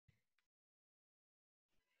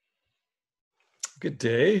Good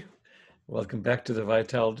day. Welcome back to the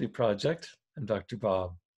Vitality Project. I'm Dr.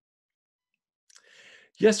 Bob.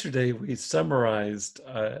 Yesterday, we summarized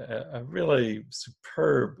a really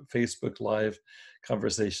superb Facebook Live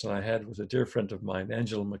conversation I had with a dear friend of mine,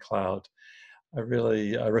 Angela McLeod. I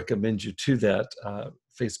really recommend you to that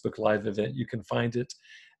Facebook Live event. You can find it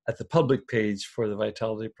at the public page for the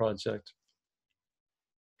Vitality Project.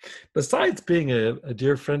 Besides being a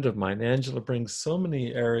dear friend of mine, Angela brings so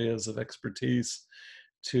many areas of expertise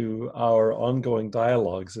to our ongoing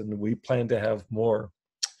dialogues, and we plan to have more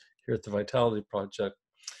here at the Vitality Project.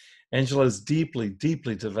 Angela is deeply,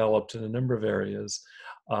 deeply developed in a number of areas,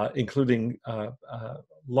 including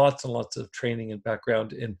lots and lots of training and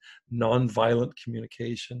background in nonviolent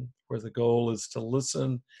communication, where the goal is to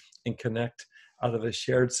listen and connect out of a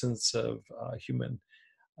shared sense of human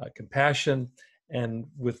compassion and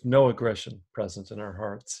with no aggression present in our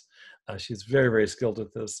hearts. She's very, very skilled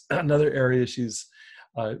at this. Another area she's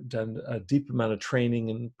done a deep amount of training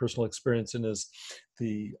and personal experience in is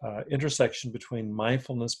the intersection between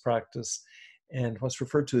mindfulness practice and what's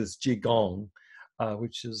referred to as Qigong,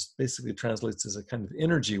 which is basically translates as a kind of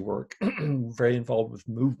energy work, very involved with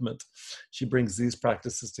movement. She brings these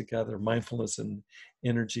practices together, mindfulness and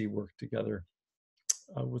energy work together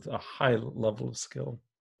with a high level of skill.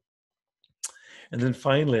 And then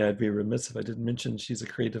finally, I'd be remiss if I didn't mention she's a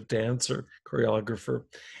creative dancer, choreographer,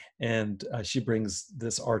 and she brings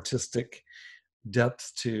this artistic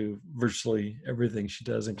depth to virtually everything she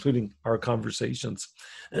does, including our conversations.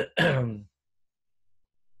 And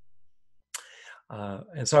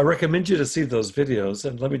so I recommend you to see those videos.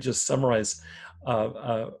 And let me just summarize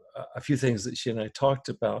a few things that she and I talked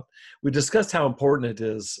about. We discussed how important it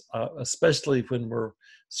is, especially when we're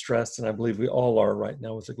stressed, and I believe we all are right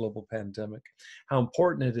now with the global pandemic, how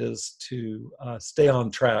important it is to stay on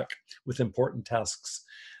track with important tasks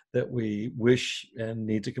that we wish and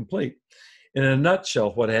need to complete. In a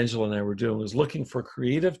nutshell, what Angela and I were doing was looking for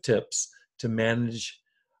creative tips to manage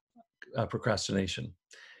procrastination.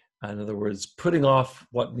 In other words, putting off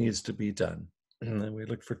what needs to be done. And we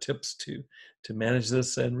look for tips to manage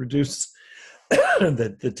this and reduce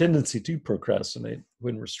the tendency to procrastinate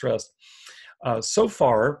when we're stressed. So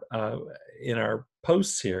far, in our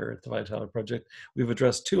posts here at the Vitality Project, we've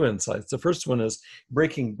addressed two insights. The first one is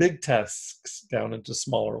breaking big tasks down into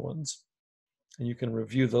smaller ones. And you can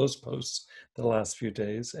review those posts the last few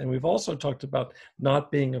days. And we've also talked about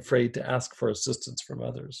not being afraid to ask for assistance from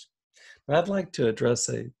others. But I'd like to address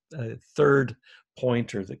a third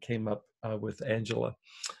pointer that came up with Angela.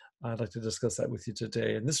 I'd like to discuss that with you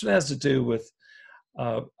today. And this one has to do with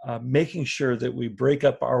making sure that we break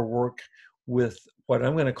up our work with what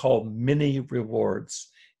I'm going to call mini rewards,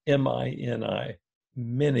 M-I-N-I,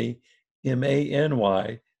 mini,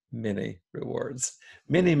 M-A-N-Y, mini rewards,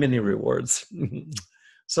 mini rewards.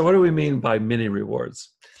 So what do we mean by mini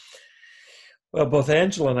rewards? Well, both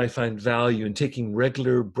Angela and I find value in taking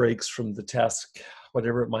regular breaks from the task,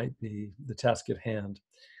 whatever it might be, the task at hand.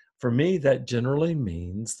 For me, that generally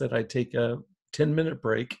means that I take a 10-minute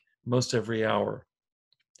break most every hour.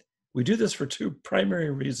 We do this for two primary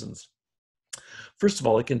reasons. First of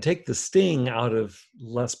all, it can take the sting out of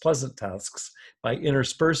less pleasant tasks by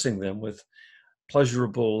interspersing them with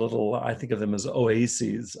pleasurable little, I think of them as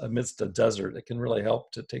oases amidst a desert. It can really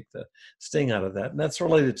help to take the sting out of that. And that's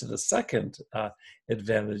related to the second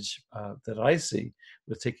advantage that I see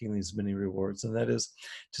with taking these mini rewards, and that is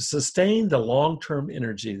to sustain the long-term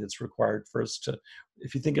energy that's required for us to,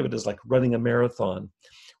 if you think of it as like running a marathon,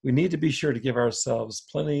 we need to be sure to give ourselves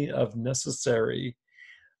plenty of necessary,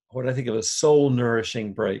 what I think of as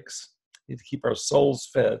soul-nourishing breaks. We need to keep our souls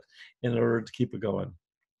fed in order to keep it going.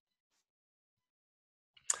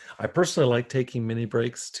 I personally like taking mini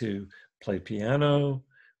breaks to play piano,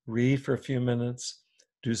 read for a few minutes,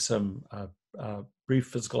 do some brief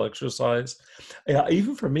physical exercise.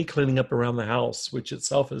 Even for me, cleaning up around the house, which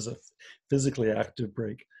itself is a physically active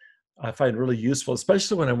break, I find really useful,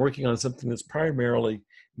 especially when I'm working on something that's primarily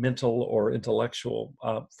mental or intellectual.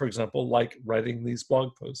 For example, like writing these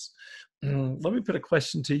blog posts. Let me put a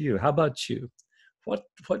question to you. How about you? What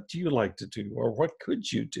do you like to do, or what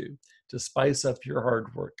could you do to spice up your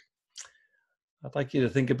hard work? I'd like you to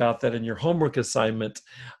think about that, in your homework assignment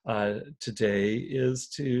today is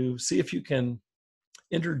to see if you can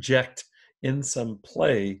interject in some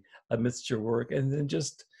play amidst your work, and then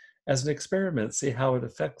just as an experiment, see how it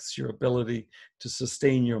affects your ability to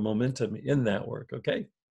sustain your momentum in that work, okay?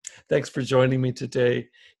 Thanks for joining me today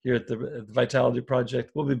here at the Vitality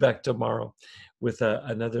Project. We'll be back tomorrow with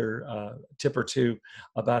another tip or two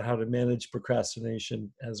about how to manage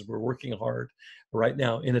procrastination as we're working hard right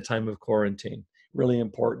now in a time of quarantine. really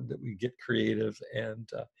important that we get creative and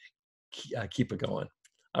keep it going.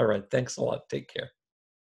 All right. Thanks a lot. Take care.